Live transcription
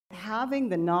having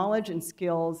the knowledge and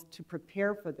skills to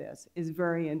prepare for this is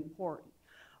very important.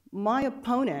 My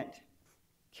opponent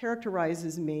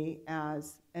characterizes me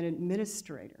as an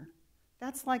administrator.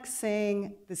 That's like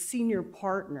saying the senior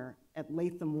partner at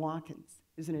Latham Watkins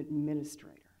is an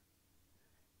administrator.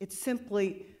 It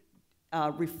simply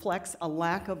reflects a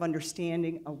lack of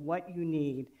understanding of what you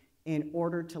need in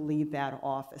order to lead that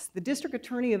office. The District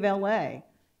Attorney of LA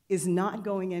is not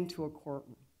going into a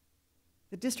courtroom.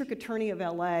 The District Attorney of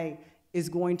LA is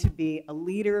going to be a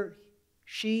leader.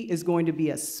 She is going to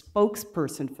be a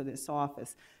spokesperson for this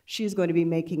office. She is going to be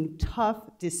making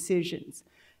tough decisions.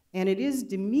 And it is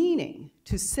demeaning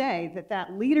to say that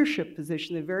that leadership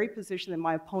position, the very position that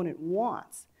my opponent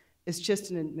wants, is just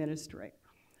an administrator.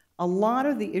 A lot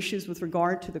of the issues with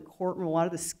regard to the courtroom, a lot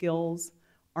of the skills,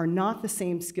 are not the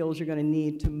same skills you're going to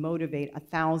need to motivate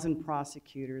 1,000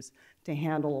 prosecutors to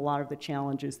handle a lot of the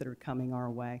challenges that are coming our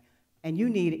way. And you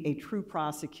need a true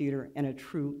prosecutor and a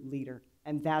true leader,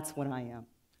 and that's what I am.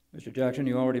 Mr. Jackson,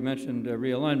 you already mentioned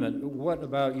realignment. What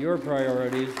about your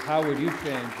priorities? How would you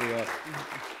change the office?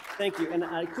 Thank you, and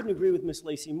I couldn't agree with Ms.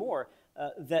 Lacey more,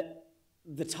 that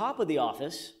the top of the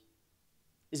office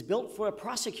is built for a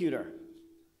prosecutor.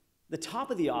 The top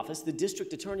of the office, the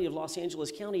District Attorney of Los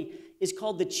Angeles County, is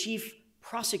called the Chief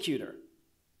Prosecutor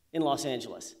in Los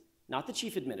Angeles, not the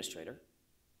Chief Administrator,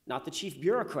 not the Chief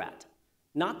Bureaucrat,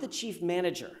 not the Chief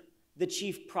Manager, the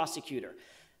Chief Prosecutor.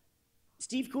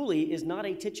 Steve Cooley is not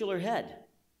a titular head.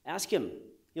 Ask him,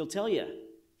 he'll tell you.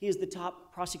 He is the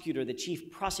top prosecutor, the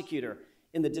Chief Prosecutor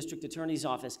in the District Attorney's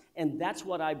office, and that's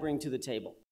what I bring to the table.